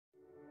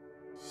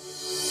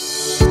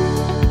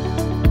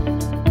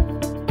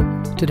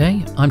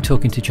Today, I'm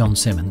talking to Jon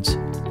Simmonds,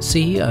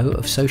 CEO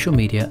of social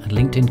media and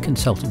LinkedIn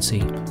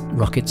consultancy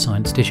Rocket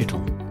Science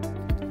Digital.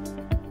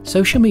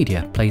 Social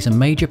media plays a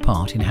major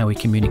part in how we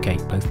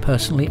communicate both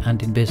personally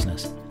and in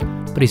business,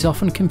 but is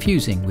often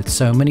confusing with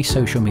so many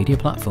social media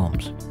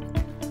platforms.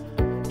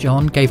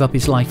 Jon gave up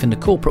his life in the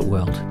corporate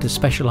world to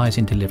specialise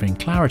in delivering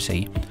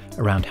clarity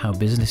around how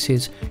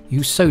businesses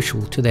use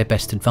social to their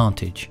best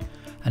advantage,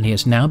 and he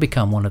has now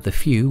become one of the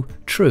few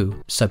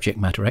true subject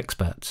matter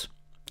experts.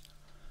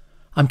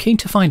 I'm keen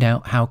to find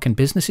out how can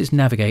businesses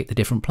navigate the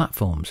different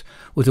platforms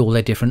with all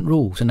their different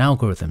rules and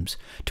algorithms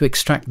to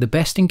extract the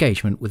best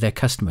engagement with their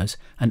customers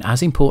and,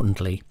 as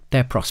importantly,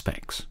 their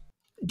prospects.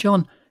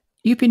 Jon,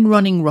 you've been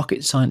running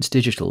Rocket Science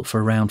Digital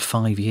for around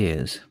 5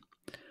 years.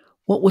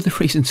 What were the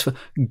reasons for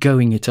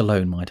going it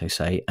alone, might I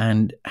say,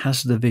 and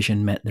has the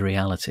vision met the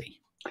reality?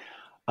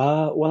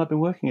 Well, I've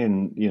been working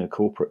in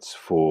corporates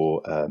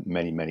for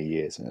many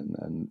years,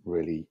 and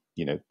really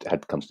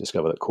had come to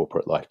discover that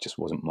corporate life just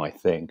wasn't my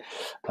thing.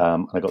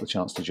 And I got the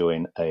chance to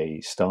join a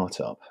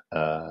startup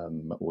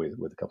with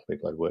a couple of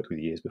people I'd worked with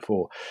years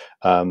before,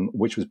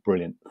 which was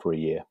brilliant for a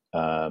year.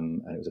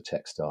 And it was a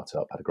tech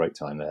startup. Had a great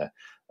time there.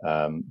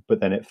 But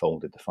then it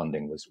folded. The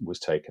funding was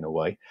taken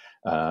away.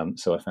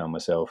 So I found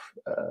myself,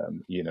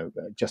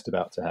 just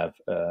about to have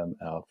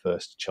our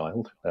first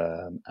child,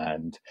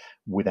 and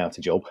without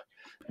a job.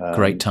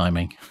 Great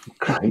timing.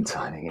 Great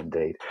timing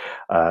indeed.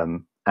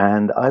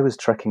 And I was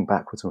trekking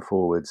backwards and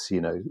forwards,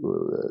 to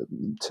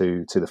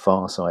the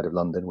far side of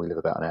London. We live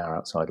about an hour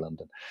outside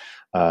London,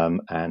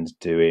 and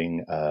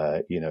doing,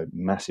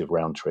 massive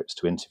round trips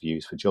to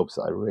interviews for jobs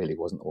that I really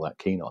wasn't all that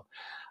keen on.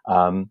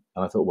 And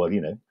I thought, well,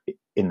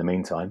 in the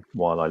meantime,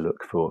 while I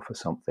look for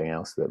something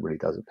else that really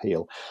does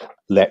appeal,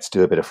 let's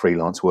do a bit of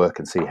freelance work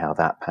and see how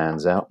that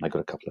pans out. And I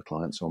got a couple of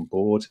clients on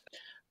board.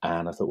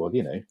 And I thought, well,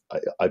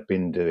 I've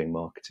been doing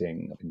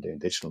marketing, I've been doing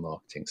digital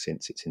marketing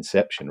since its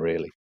inception,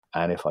 really.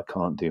 And if I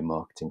can't do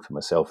marketing for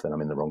myself, then I'm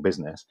in the wrong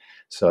business.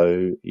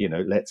 So,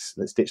 let's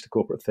ditch the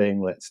corporate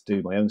thing. Let's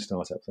do my own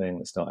startup thing.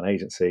 Let's start an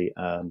agency.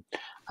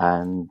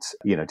 And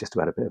just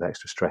to add a bit of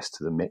extra stress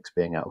to the mix,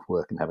 being out of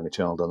work and having a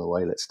child on the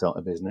way, let's start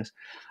a business.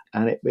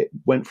 And it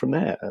went from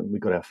there. And we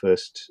got our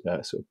first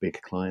sort of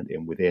big client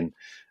in within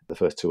the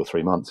first 2 or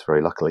 3 months,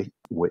 very luckily,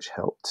 which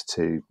helped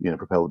to,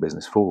 propel the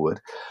business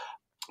forward.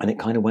 And it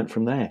kind of went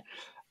from there.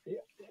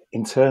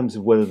 In terms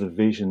of whether the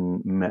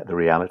vision met the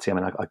reality, I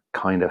mean, I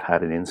kind of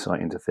had an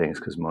insight into things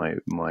because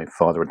my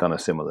father had done a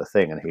similar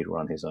thing, and he'd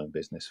run his own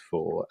business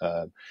for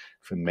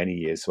many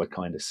years. So I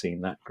kind of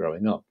seen that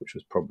growing up, which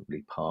was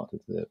probably part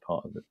of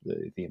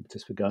the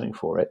impetus for going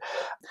for it.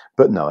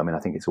 But no, I mean, I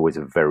think it's always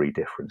a very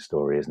different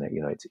story, isn't it?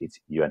 It's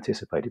you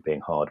anticipate it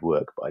being hard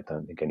work, but I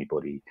don't think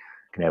anybody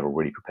can ever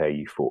really prepare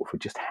you for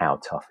just how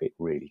tough it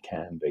really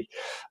can be.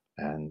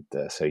 And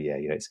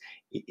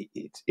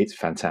it's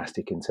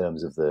fantastic in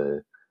terms of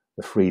the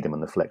freedom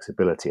and the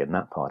flexibility, and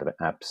that part of it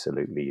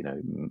absolutely,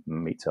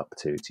 meets up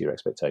to your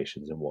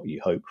expectations and what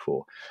you hope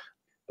for.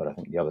 But I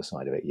think the other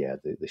side of it,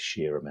 the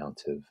sheer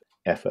amount of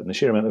effort and the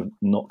sheer amount of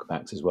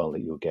knockbacks as well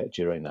that you'll get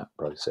during that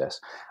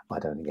process, I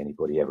don't think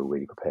anybody ever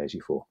really prepares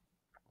you for.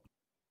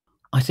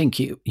 I think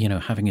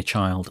having a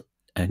child,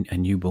 a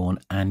newborn,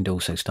 and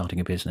also starting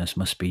a business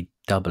must be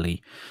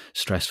doubly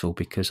stressful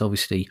because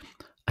obviously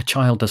a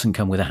child doesn't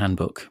come with a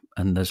handbook,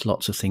 and there's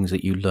lots of things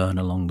that you learn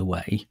along the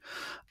way.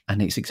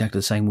 And it's exactly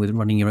the same with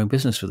running your own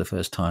business for the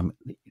first time.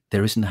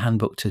 There isn't a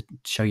handbook to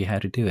show you how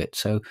to do it.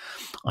 So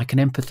I can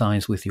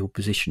empathise with your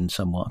position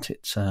somewhat.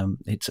 It's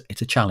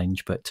a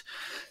challenge, but it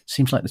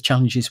seems like the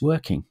challenge is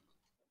working.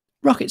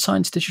 Rocket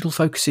Science Digital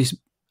focuses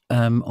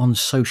on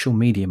social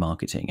media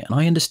marketing, and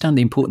I understand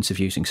the importance of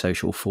using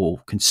social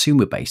for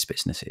consumer-based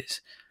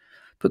businesses.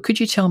 But could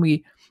you tell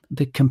me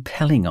the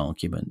compelling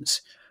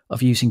arguments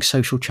of using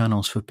social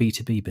channels for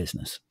B2B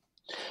business?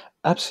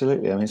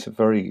 Absolutely. I mean,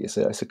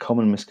 it's a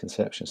common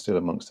misconception still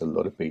amongst a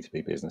lot of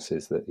B2B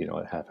businesses that,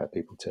 I have had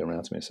people turn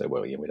around to me and say,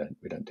 well, we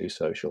don't do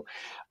social.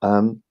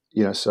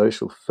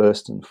 Social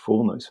first and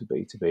foremost for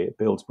B2B, it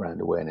builds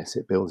brand awareness,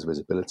 it builds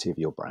visibility of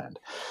your brand.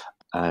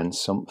 And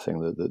something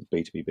that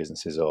B2B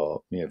businesses are,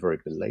 very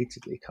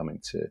belatedly coming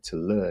to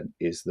learn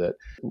is that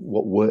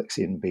what works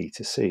in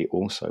B2C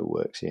also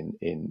works in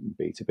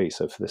B2B.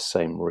 So for the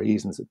same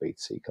reasons that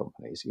B2C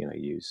companies,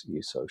 use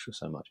social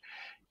so much.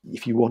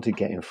 If you want to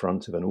get in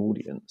front of an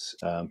audience,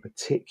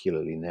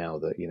 particularly now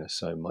that,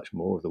 so much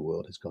more of the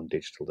world has gone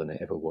digital than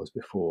it ever was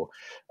before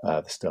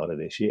the start of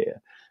this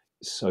year,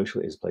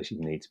 social is a place you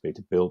need to be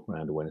to build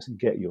brand awareness and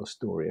get your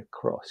story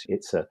across.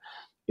 It's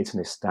an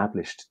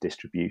established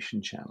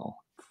distribution channel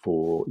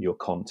for your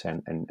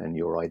content and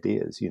your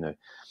ideas.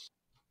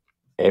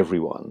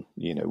 Everyone,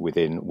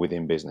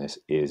 within business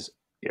is,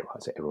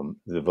 I'd say everyone,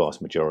 the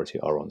vast majority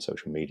are on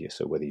social media.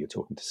 So whether you're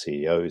talking to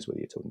CEOs, whether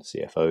you're talking to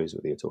CFOs,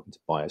 whether you're talking to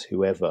buyers,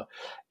 whoever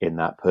in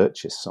that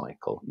purchase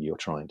cycle you're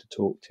trying to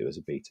talk to as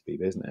a B2B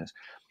business,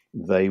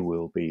 they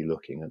will be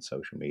looking at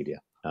social media.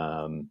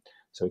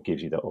 So it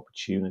gives you that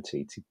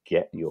opportunity to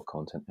get your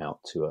content out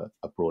to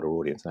a broader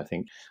audience. And I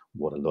think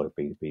what a lot of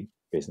B2B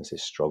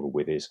businesses struggle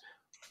with is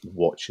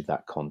what should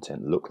that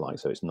content look like?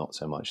 So it's not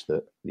so much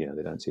that,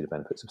 they don't see the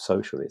benefits of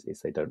social,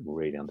 it's they don't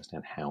really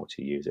understand how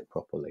to use it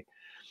properly.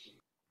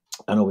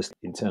 And obviously,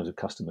 in terms of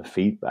customer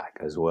feedback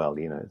as well,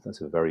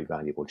 that's a very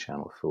valuable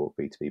channel for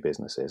B2B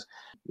businesses.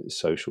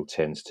 Social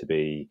tends to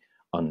be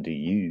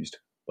underused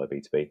by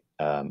B2B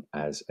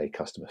as a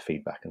customer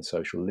feedback and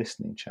social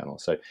listening channel.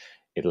 So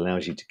it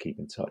allows you to keep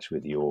in touch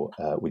with your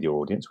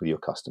audience, with your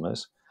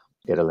customers.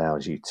 It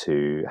allows you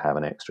to have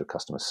an extra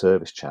customer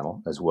service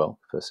channel as well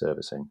for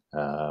servicing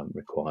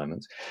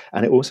requirements,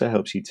 and it also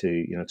helps you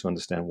to to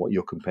understand what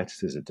your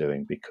competitors are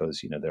doing,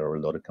 because there are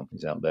a lot of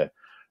companies out there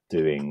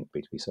doing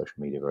B2B social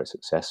media very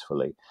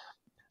successfully,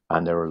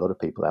 and there are a lot of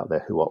people out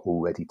there who are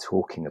already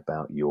talking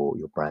about your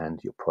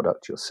brand, your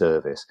product, your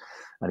service,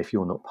 and if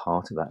you're not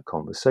part of that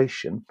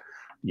conversation,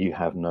 you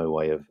have no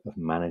way of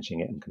managing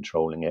it and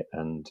controlling it,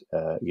 and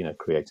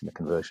creating the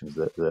conversions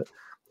that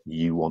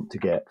you want to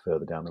get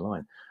further down the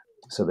line.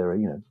 So there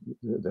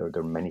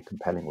are many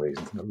compelling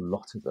reasons, and a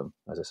lot of them,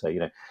 as I say,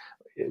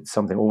 it's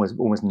something almost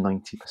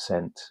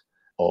 90%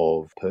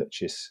 of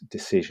purchase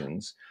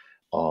decisions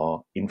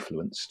are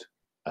influenced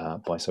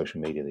by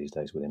social media these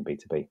days within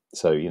B2B.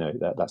 So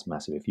that's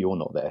massive. If you're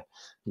not there,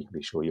 you can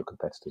be sure your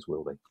competitors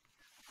will be.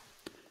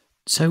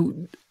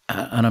 So,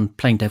 and I'm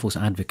playing devil's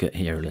advocate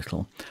here a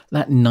little,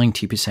 that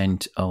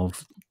 90%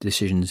 of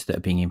decisions that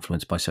are being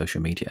influenced by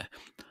social media,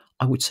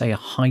 I would say a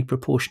high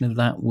proportion of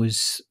that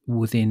was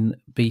within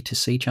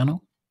B2C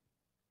channel?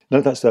 No,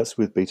 that's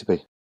with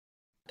B2B.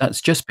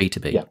 That's just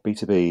B2B? Yeah,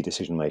 B2B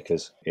decision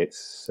makers.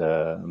 It's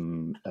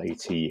 80, I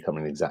can't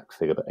remember the exact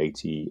figure, but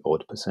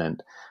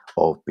 80-odd%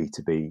 of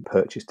B2B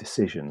purchase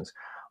decisions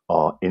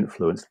are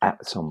influenced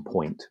at some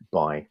point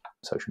by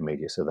social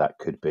media. So that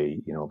could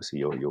be, obviously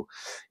you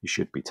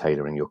should be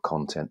tailoring your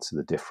content to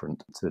the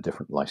different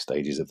life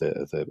stages of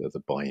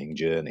the buying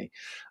journey.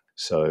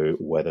 So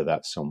whether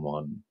that's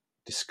someone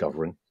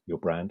discovering your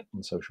brand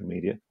on social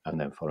media and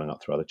then following up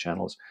through other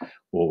channels,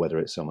 or whether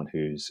it's someone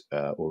who's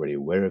already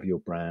aware of your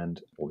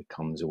brand or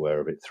becomes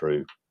aware of it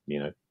through,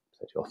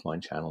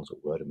 offline channels or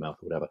word of mouth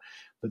or whatever,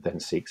 but then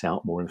seeks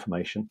out more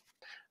information.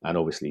 And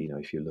obviously,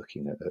 if you're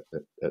looking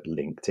at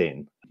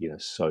LinkedIn,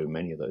 so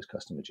many of those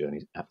customer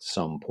journeys, at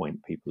some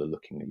point, people are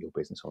looking at your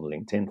business on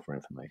LinkedIn for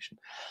information.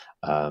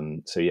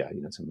 So yeah,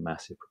 it's a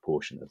massive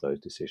proportion of those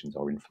decisions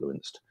are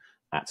influenced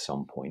at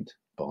some point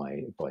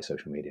by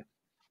social media.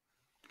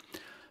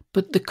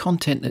 But the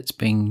content that's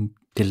being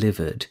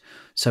delivered,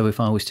 so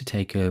if I was to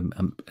take a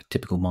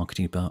typical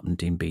marketing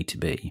department in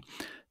B2B,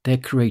 they're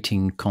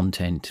creating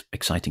content,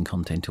 exciting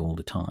content all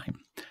the time.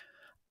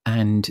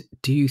 And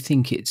do you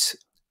think it's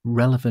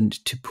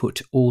relevant to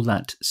put all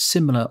that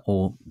similar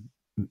or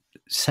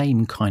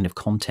same kind of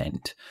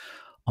content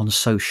on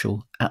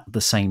social at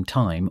the same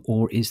time,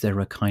 or is there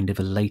a kind of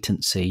a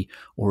latency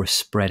or a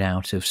spread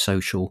out of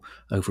social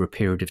over a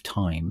period of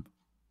time?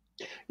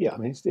 Yeah, I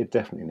mean, it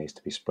definitely needs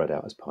to be spread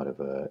out as part of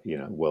a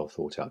well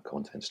thought out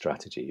content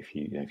strategy. If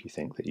you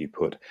think that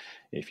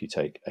if you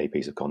take a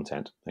piece of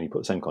content and you put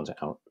the same content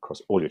out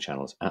across all your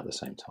channels at the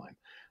same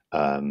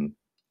time,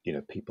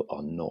 people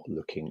are not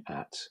looking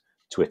at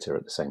Twitter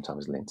at the same time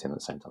as LinkedIn, at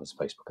the same time as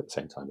Facebook, at the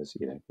same time as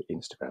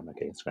Instagram.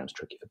 Okay, Instagram's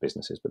tricky for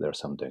businesses, but there are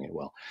some doing it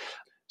well.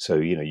 So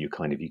you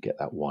get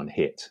that one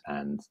hit,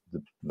 and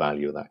the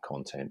value of that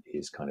content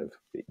is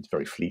it's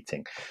very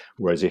fleeting.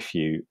 Whereas if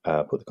you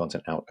put the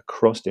content out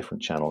across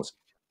different channels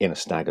in a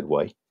staggered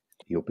way,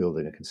 you're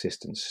building a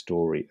consistent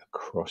story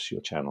across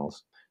your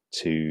channels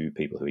to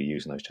people who are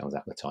using those channels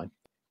at the time.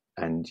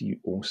 And you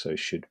also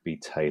should be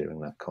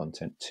tailoring that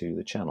content to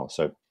the channel.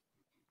 So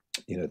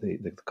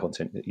the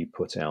content that you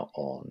put out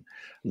on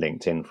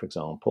LinkedIn, for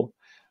example,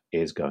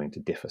 is going to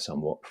differ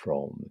somewhat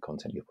from the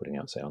content you're putting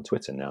out, say, on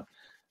Twitter. Now,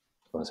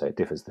 when I say it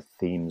differs, the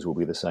themes will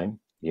be the same,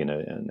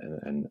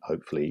 and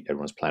hopefully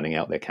everyone's planning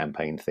out their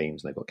campaign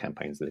themes, and they've got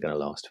campaigns that are going to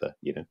last for,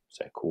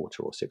 say, a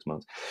quarter or 6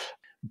 months.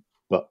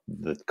 But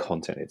the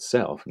content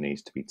itself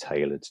needs to be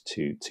tailored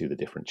to the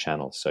different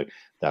channels. So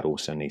that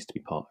also needs to be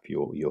part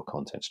of your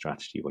content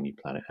strategy when you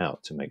plan it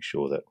out, to make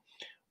sure that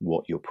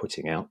what you're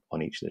putting out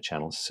on each of the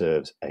channels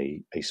serves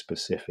a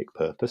specific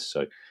purpose.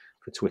 So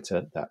for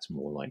Twitter, that's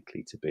more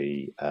likely to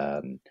be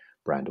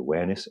brand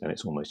awareness, and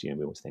it's almost,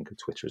 we always think of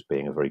Twitter as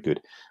being a very good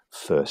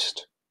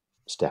first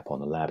step on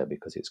the ladder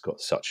because it's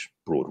got such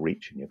broad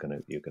reach, and you're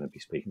going to be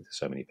speaking to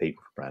so many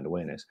people for brand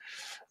awareness.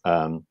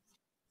 And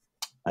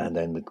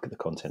then the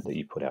content that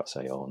you put out,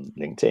 say, on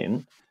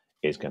LinkedIn,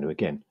 is going to,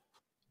 again,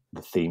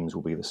 the themes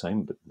will be the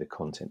same, but the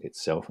content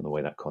itself and the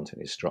way that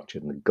content is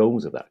structured and the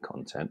goals of that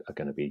content are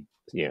going to be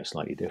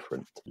slightly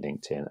different.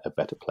 LinkedIn, a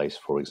better place,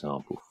 for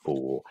example,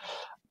 for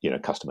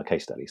customer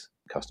case studies,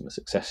 customer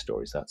success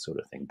stories, that sort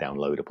of thing,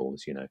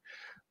 downloadables,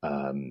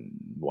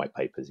 white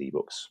papers,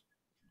 ebooks,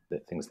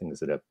 things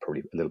that are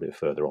probably a little bit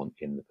further on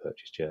in the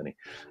purchase journey.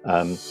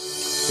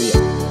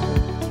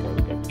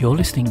 You're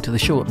listening to the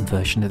shortened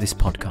version of this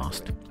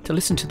podcast. To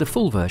listen to the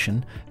full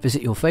version,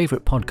 visit your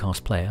favourite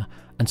podcast player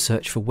and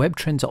search for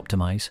Webtrends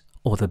Optimize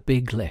or The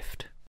Big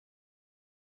Lift.